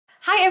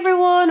Hi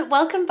everyone,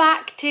 welcome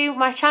back to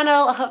my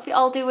channel. I hope you're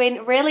all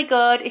doing really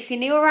good. If you're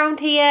new around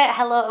here,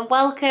 hello and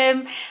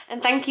welcome,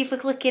 and thank you for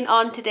clicking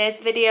on today's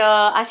video.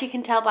 As you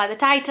can tell by the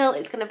title,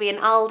 it's going to be an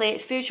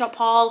Aldi food shop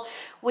haul.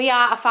 We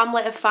are a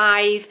family of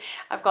 5.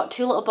 I've got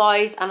 2 little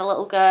boys and a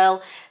little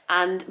girl,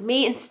 and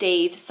me and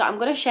Steve. So I'm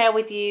going to share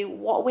with you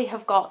what we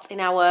have got in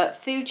our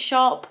food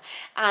shop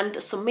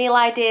and some meal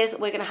ideas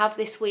that we're going to have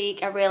this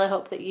week. I really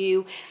hope that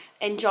you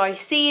enjoy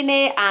seeing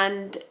it,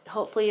 and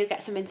hopefully you'll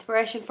get some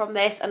inspiration from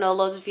this. I know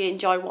loads of you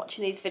enjoy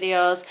watching these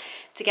videos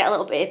to get a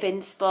little bit of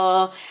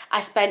inspo. I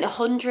spent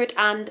 £116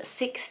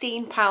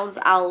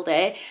 at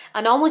Aldi.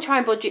 I normally try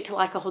and budget to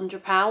like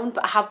 £100,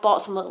 but I have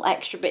bought some little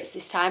extra bits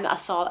this time that I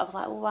saw that I was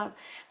like, oh, I'm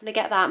gonna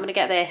get that, I'm gonna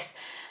get this.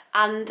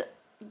 And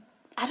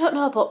I don't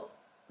know, but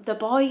the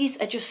boys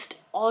are just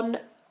on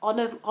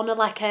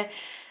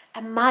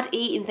a mad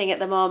eating thing at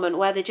the moment,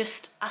 where they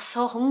just are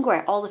so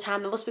hungry all the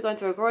time. They must be going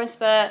through a growing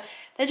spurt.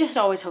 They're just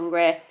always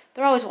hungry.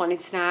 They're always wanting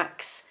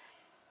snacks.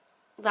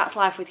 That's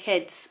life with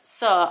kids.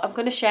 So I'm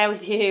going to share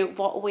with you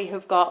what we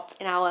have got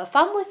in our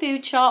family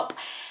food shop,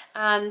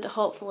 and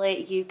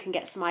hopefully you can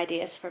get some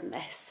ideas from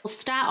this. We'll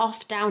start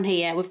off down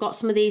here. We've got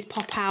some of these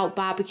pop out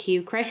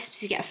barbecue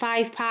crisps. You get a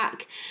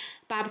 5-pack.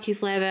 Barbecue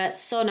flavour,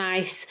 so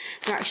nice.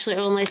 They're actually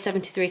only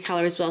 73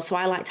 calories as well, so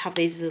I like to have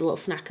these as a little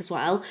snack as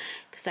well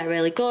because they're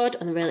really good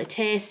and they're really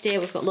tasty.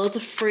 We've got loads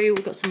of fruit.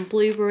 We've got some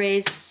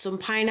blueberries, some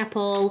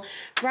pineapple,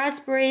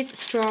 raspberries,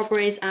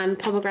 strawberries and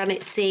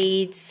pomegranate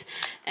seeds.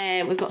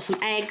 We've got some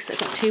eggs. I've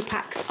got 2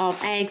 packs of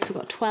eggs. We've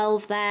got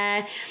 12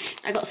 there.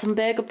 I got some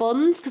burger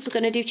buns because we're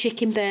going to do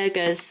chicken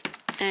burgers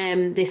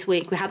this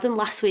week. We had them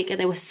last week and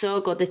they were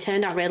so good. They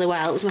turned out really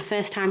well. It was my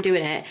first time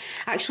doing it.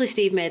 Actually,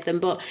 Steve made them,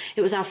 but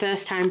it was our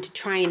first time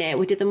trying it.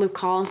 We did them with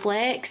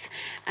cornflakes,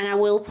 and I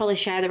will probably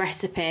share the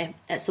recipe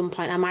at some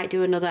point. I might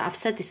do another, I've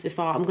said this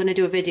before, I'm going to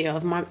do a video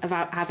of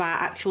our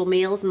actual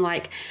meals and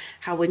like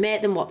how we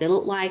make them, what they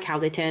look like, how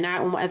they turn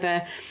out and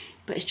whatever.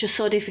 But it's just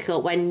so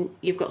difficult when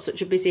you've got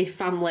such a busy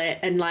family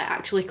and like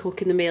actually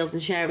cooking the meals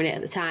and sharing it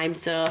at the time.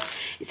 So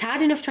it's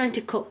hard enough trying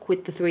to cook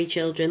with the 3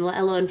 children, let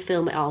alone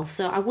film it all.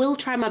 So I will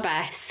try my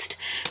best.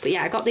 But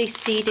yeah, I got these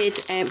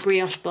seeded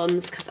brioche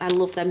buns because I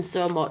love them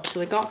so much.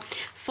 So we got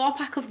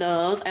 4-pack of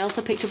those. I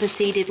also picked up a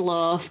seeded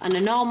loaf and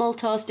a normal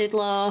toasted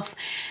loaf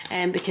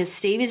because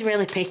Steve is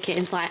really picky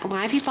and it's like,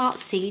 why have you bought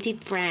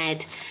seeded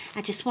bread?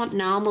 I just want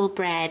normal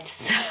bread.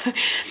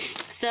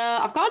 So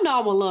I've got a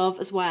normal loaf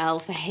as well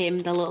for him,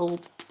 the little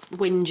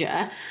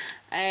whinger.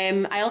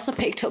 I also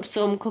picked up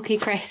some Cookie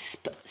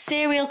Crisp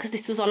cereal because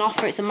this was on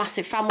offer. It's a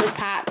massive family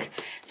pack.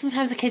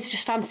 Sometimes the kids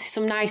just fancy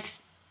some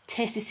nice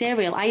tasty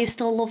cereal. I used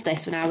to love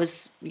this when I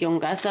was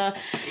younger, so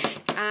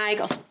I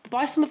got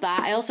some of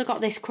that. I also got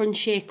this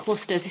crunchy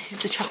clusters. This is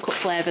the chocolate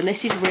flavour and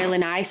this is really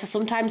nice. I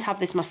sometimes have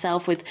this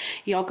myself with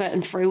yoghurt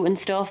and fruit and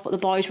stuff, but the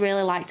boys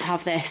really like to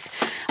have this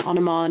on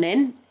a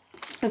morning.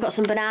 We've got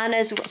some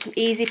bananas, we've got some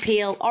easy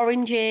peel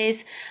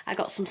oranges, I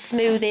got some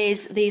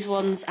smoothies. These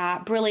ones are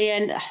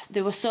brilliant.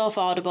 They were so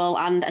affordable,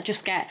 and I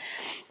just get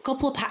a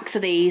couple of packs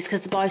of these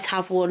because the boys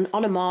have one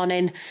on a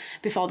morning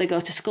before they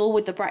go to school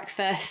with the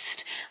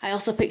breakfast. I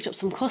also picked up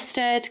some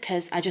custard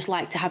because I just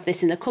like to have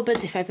this in the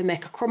cupboards if I ever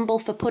make a crumble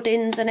for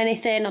puddings and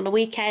anything on a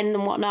weekend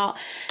and whatnot.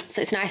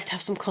 So it's nice to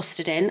have some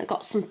custard in. I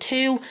got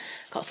 2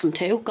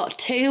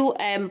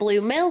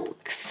 blue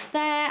milks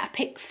there. I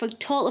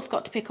totally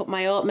forgot to pick up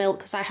my oat milk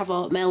because I have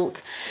oat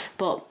milk,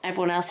 but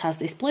everyone else has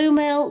this blue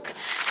milk.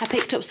 I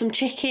picked up some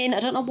chicken. I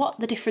don't know what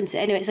the difference is.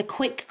 Anyway, it's a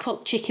quick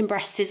cooked chicken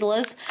breast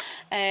sizzlers.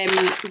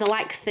 They're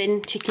like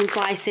thin chicken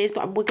slices,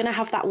 but we're gonna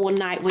have that one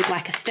night with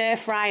like a stir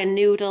fry and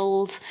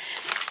noodles.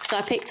 So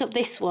I picked up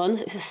this one.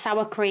 It's a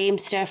sour cream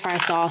stir fry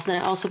sauce, and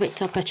then I also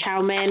picked up a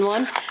chow mein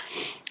one.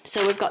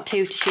 So we've got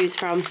 2 to choose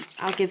from.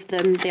 I'll give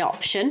them the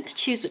option to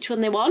choose which one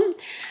they want.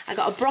 I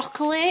got a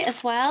broccoli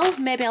as well.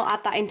 Maybe I'll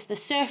add that into the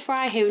stir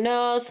fry, who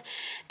knows.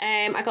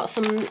 I got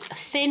some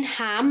thin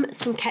ham,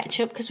 some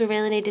ketchup because we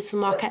really needed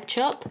some more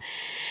ketchup.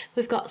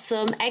 We've got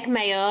some egg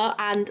mayo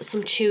and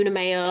some tuna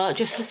mayo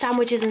just for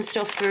sandwiches and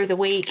stuff through the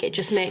week. It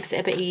just makes it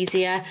a bit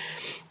easier.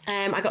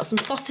 I got some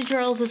sausage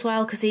rolls as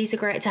well because these are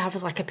great to have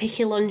as like a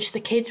picky lunch.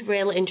 The kids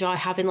really enjoy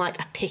having like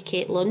a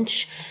picky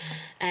lunch.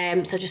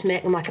 So just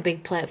make them like a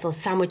big plate full of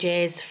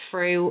sandwiches,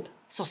 fruit,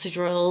 sausage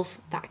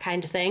rolls, that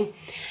kind of thing.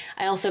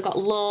 I also got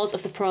loads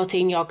of the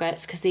protein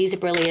yogurts because these are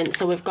brilliant.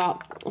 So we've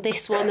got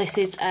this one. This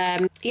is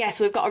so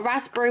we've got a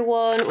raspberry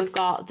one. We've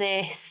got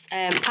this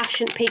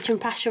peach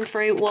and passion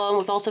fruit one.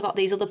 We've also got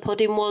these other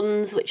pudding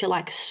ones which are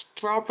like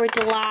strawberry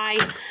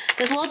delight.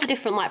 There's loads of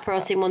different like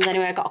protein ones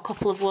anyway. I got a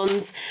couple of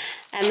ones.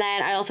 And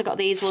then I also got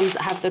these ones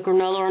that have the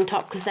granola on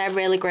top because they're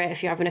really great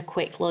if you're having a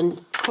quick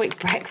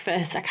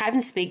breakfast. I can't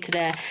even speak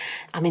today.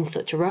 I'm in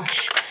such a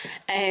rush.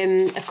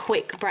 A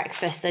quick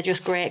breakfast. They're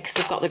just great because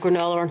they've got the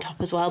granola on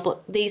top as well.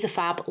 But these are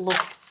fab.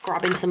 Love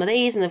grabbing some of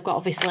these, and they've got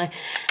obviously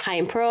high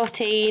in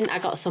protein. I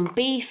got some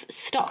beef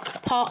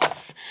stock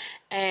pots,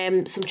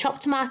 some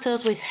chopped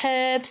tomatoes with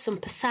herbs, some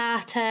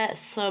passata,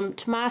 some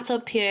tomato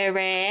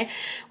puree.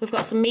 We've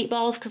got some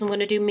meatballs because I'm going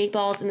to do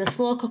meatballs in the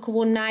slow cooker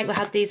one night. We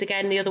had these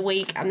again the other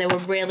week and they were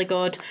really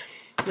good.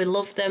 We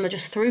loved them. I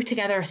just threw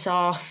together a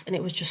sauce and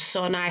it was just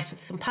so nice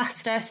with some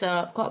pasta, so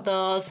I've got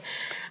those.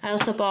 I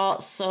also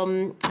bought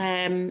some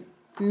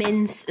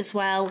mince as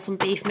well, some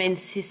beef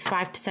mince. This is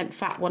 5%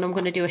 fat one. I'm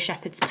going to do a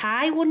shepherd's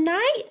pie one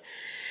night.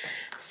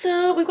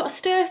 So we've got a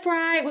stir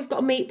fry, we've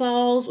got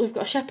meatballs, we've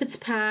got a shepherd's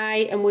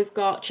pie, and we've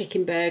got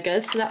chicken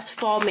burgers. So that's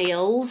 4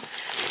 meals.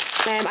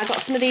 I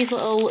got some of these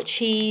little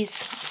cheese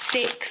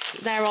sticks.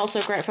 They're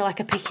also great for like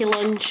a picky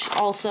lunch.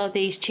 Also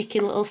these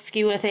chicken little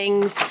skewer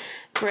things,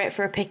 great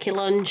for a picky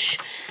lunch.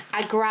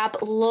 I grab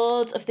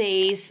loads of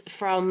these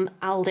from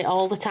Aldi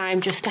all the time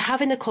just to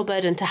have in the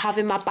cupboard and to have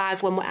in my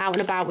bag when we're out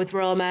and about with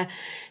Roma,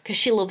 because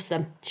she loves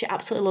them. She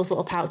absolutely loves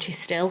little pouches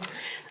still.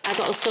 I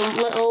got some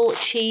little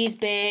cheese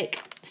bake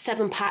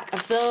 7-pack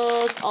of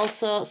those.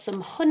 Also some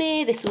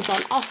honey. This was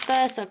on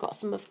offer, so I got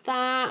some of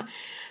that.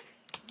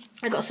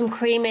 I got some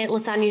creamy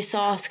lasagna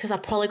sauce because I'll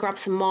probably grab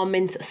some more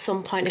mince at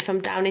some point if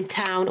I'm down in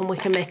town and we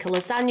can make a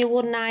lasagna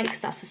one night because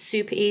that's a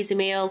super easy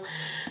meal.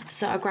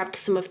 So I grabbed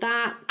some of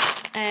that.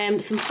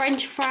 Some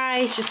French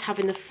fries, just have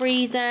in the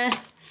freezer.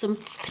 Some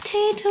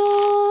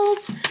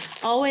potatoes.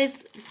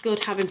 Always good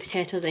having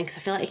potatoes in because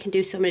I feel like you can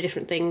do so many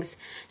different things,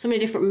 so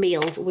many different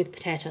meals with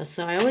potatoes.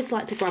 So I always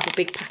like to grab a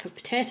big pack of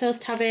potatoes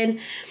to have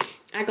in.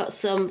 I got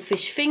some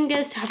fish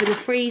fingers to have in the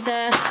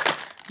freezer.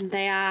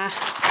 They are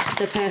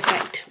the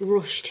perfect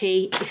rush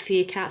tea if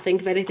you can't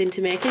think of anything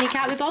to make and you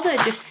can't be bothered.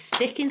 Just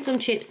stick in some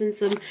chips and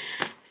some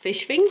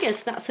fish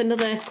fingers. That's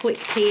another quick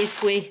tea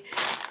if we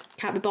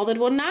can't be bothered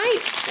one night.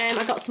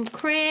 I got some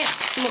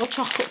crepes, some little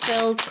chocolate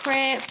filled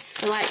crepes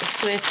for like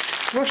if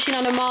we're rushing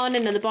on a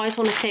morning and the boys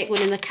want to take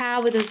one in the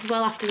car with us as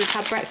well after we've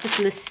had breakfast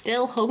and they're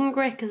still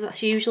hungry, because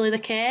that's usually the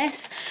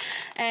case.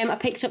 I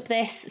picked up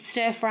this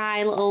stir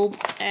fry little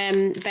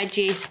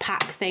veggie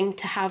pack thing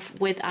to have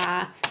with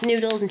our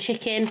noodles and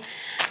chicken.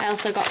 I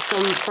also got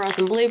some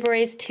frozen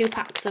blueberries, 2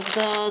 packs of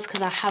those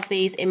because I have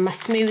these in my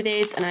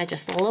smoothies and I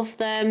just love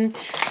them.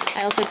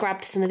 I also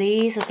grabbed some of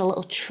these as a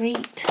little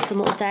treat, some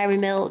little Dairy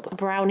Milk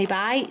brownie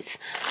bites.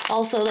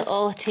 Also the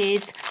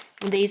Oaties,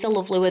 these are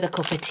lovely with a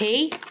cup of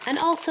tea. And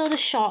also the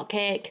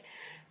shortcake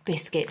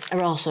biscuits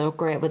are also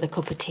great with a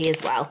cup of tea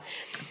as well.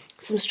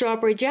 Some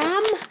strawberry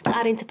jam to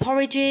add into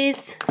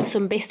porridges,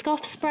 some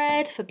Biscoff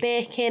spread for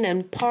baking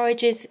and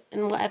porridges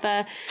and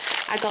whatever.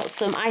 I got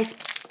some ice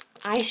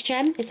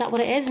gem, is that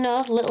what it is?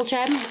 No, little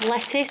gem,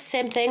 lettuce,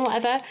 same thing,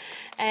 whatever,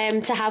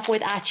 to have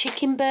with our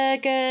chicken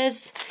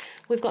burgers.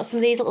 We've got some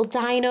of these little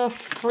dino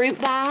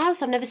fruit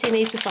bars. I've never seen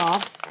these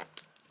before.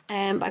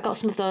 But I got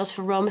some of those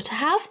for Roma to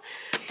have.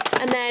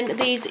 And then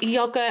these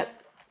yoghurt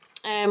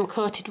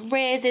coated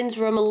raisins.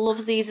 Roma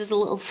loves these as a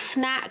little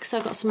snack, so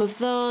I got some of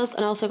those,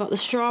 and also got the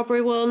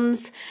strawberry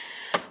ones.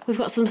 We've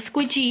got some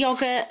squidgy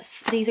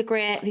yogurts. These are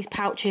great, these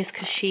pouches,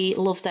 because she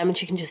loves them and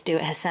she can just do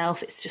it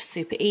herself. It's just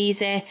super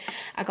easy.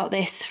 I got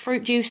this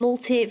fruit juice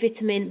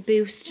multivitamin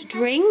boost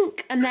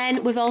drink, and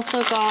then we've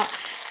also got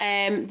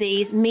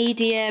these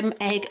medium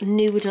egg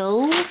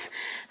noodles,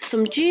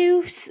 some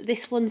juice.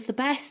 This one's the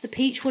best, the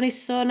peach one is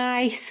so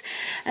nice.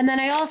 And then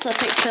I also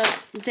picked up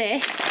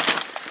this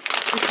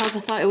because I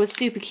thought it was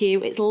super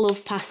cute. It's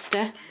love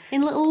pasta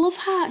in little love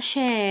heart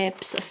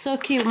shapes. That's so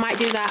cute. Might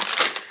do that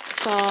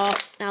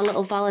for our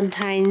little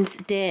Valentine's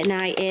Day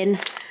night in.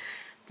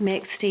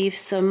 Make Steve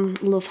some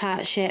love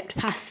heart shaped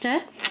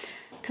pasta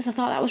because I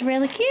thought that was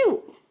really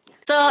cute.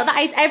 So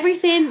that is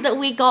everything that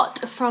we got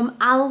from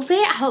Aldi.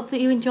 I hope that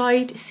you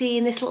enjoyed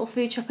seeing this little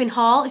food shopping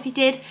haul. If you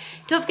did,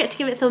 don't forget to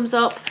give it a thumbs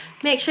up.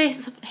 Make sure you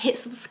hit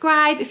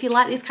subscribe if you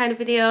like these kind of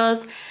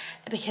videos,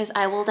 because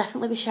I will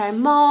definitely be sharing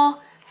more.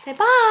 Say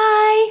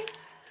bye.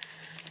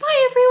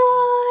 Bye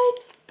everyone.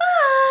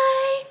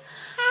 Bye.